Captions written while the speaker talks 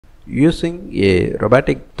using a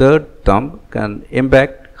robotic third thumb can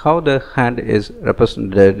impact how the hand is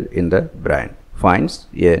represented in the brain, finds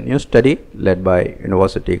a new study led by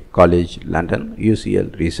University College London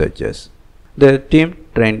UCL researchers. The team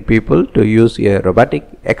trained people to use a robotic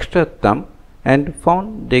extra thumb and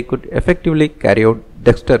found they could effectively carry out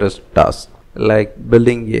dexterous tasks like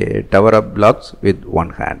building a tower of blocks with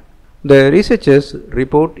one hand. The researchers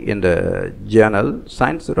report in the journal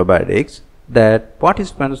Science Robotics that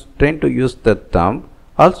participants trained to use the thumb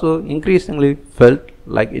also increasingly felt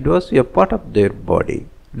like it was a part of their body.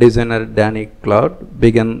 Designer Dani Clode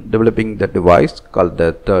began developing the device called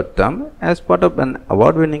the Third Thumb as part of an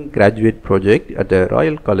award-winning graduate project at the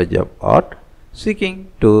Royal College of Art,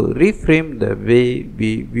 seeking to reframe the way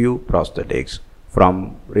we view prosthetics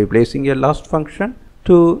from replacing a lost function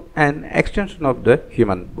to an extension of the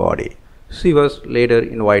human body. She was later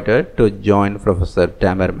invited to join Professor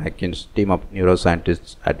Tamer Mackin's team of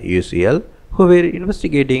neuroscientists at UCL, who were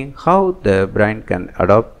investigating how the brain can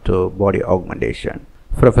adapt to body augmentation.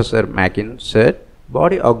 Professor Mackin said,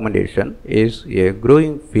 "Body augmentation is a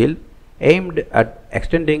growing field aimed at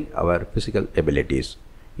extending our physical abilities.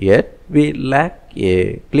 Yet, we lack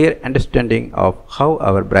a clear understanding of how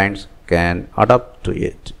our brains can adapt to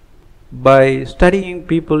it." By studying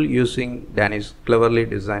people using Dani's cleverly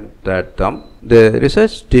designed third thumb, the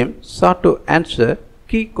research team sought to answer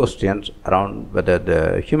key questions around whether the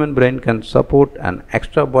human brain can support an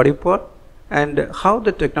extra body part and how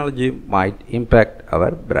the technology might impact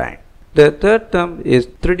our brain. The third thumb is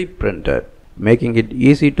 3D printed, making it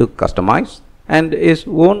easy to customize, and is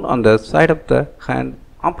worn on the side of the hand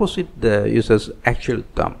opposite the user's actual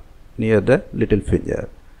thumb, near the little finger.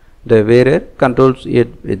 The wearer controls it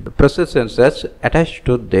with pressure sensors attached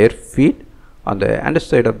to their feet on the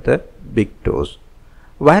underside of the big toes.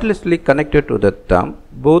 Wirelessly connected to the thumb,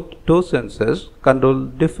 both toe sensors control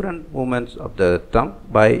different movements of the thumb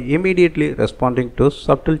by immediately responding to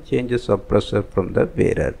subtle changes of pressure from the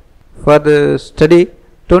wearer. For the study,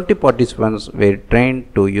 20 participants were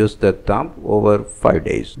trained to use the thumb over 5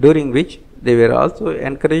 days, during which they were also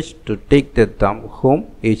encouraged to take the thumb home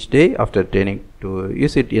each day after training to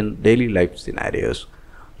use it in daily life scenarios,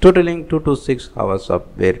 totaling 2 to 6 hours of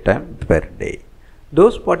wear time per day.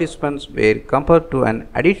 Those participants were compared to an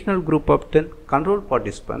additional group of 10 control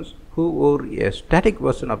participants who wore a static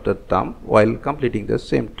version of the thumb while completing the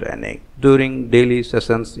same training. During daily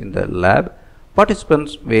sessions in the lab,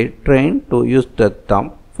 participants were trained to use the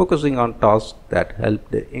thumb, focusing on tasks that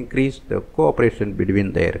helped increase the cooperation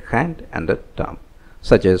between their hand and the thumb,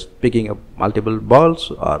 such as picking up multiple balls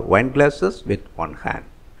or wine glasses with one hand.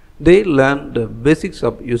 They learned the basics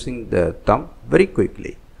of using the thumb very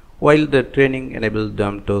quickly, while the training enabled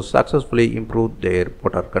them to successfully improve their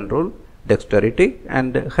motor control, dexterity,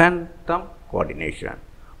 and hand-thumb coordination.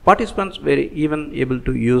 Participants were even able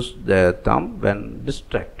to use the thumb when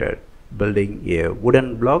distracted, building a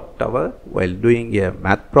wooden block tower while doing a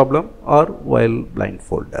math problem or while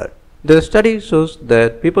blindfolded. The study shows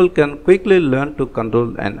that people can quickly learn to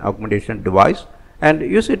control an augmentation device and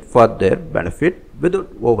use it for their benefit without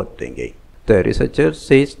overthinking. The researcher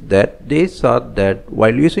says that they saw that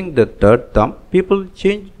while using the third thumb, people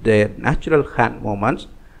changed their natural hand movements,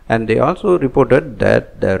 and they also reported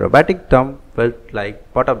that the robotic thumb felt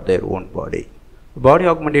like part of their own body. Body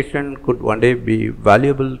augmentation could one day be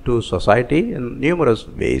valuable to society in numerous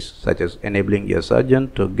ways, such as enabling a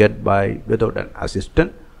surgeon to get by without an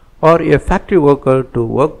assistant or a factory worker to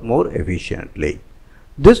work more efficiently.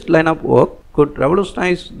 This line of work could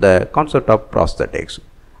revolutionize the concept of prosthetics,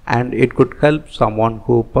 and it could help someone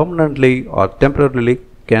who permanently or temporarily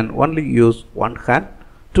can only use one hand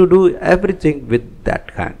to do everything with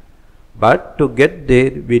that hand. But to get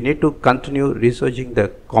there, we need to continue researching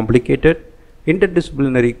the complicated,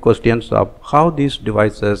 interdisciplinary questions of how these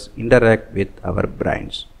devices interact with our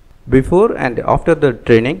brains. Before and after the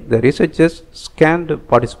training, the researchers scanned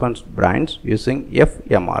participants' brains using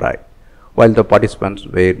fMRI, while the participants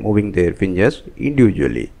were moving their fingers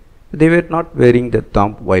individually. They were not wearing the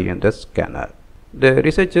thumb while in the scanner. The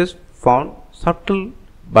researchers found subtle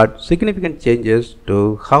but significant changes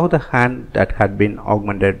to how the hand that had been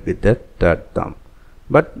augmented with the third thumb,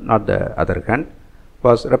 but not the other hand,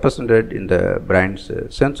 was represented in the brain's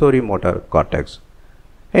sensory motor cortex.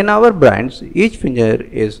 In our brains, each finger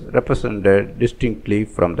is represented distinctly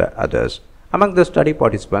from the others. Among the study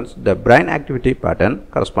participants, the brain activity pattern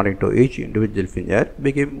corresponding to each individual finger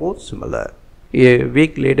became more similar. A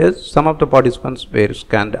week later, some of the participants were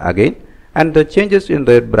scanned again, and the changes in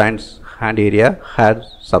their brain's hand area had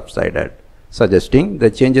subsided, suggesting the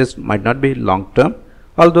changes might not be long-term,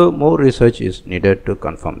 although more research is needed to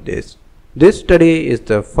confirm this. This study is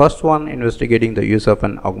the first one investigating the use of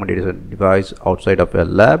an augmentation device outside of a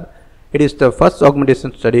lab. It is the first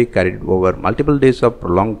augmentation study carried over multiple days of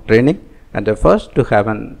prolonged training and the first to have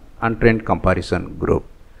an untrained comparison group.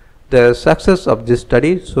 The success of this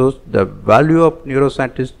study shows the value of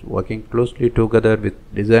neuroscientists working closely together with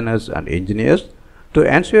designers and engineers to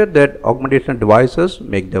ensure that augmentation devices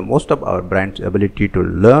make the most of our brain's ability to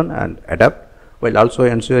learn and adapt, while also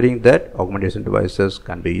ensuring that augmentation devices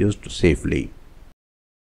can be used safely.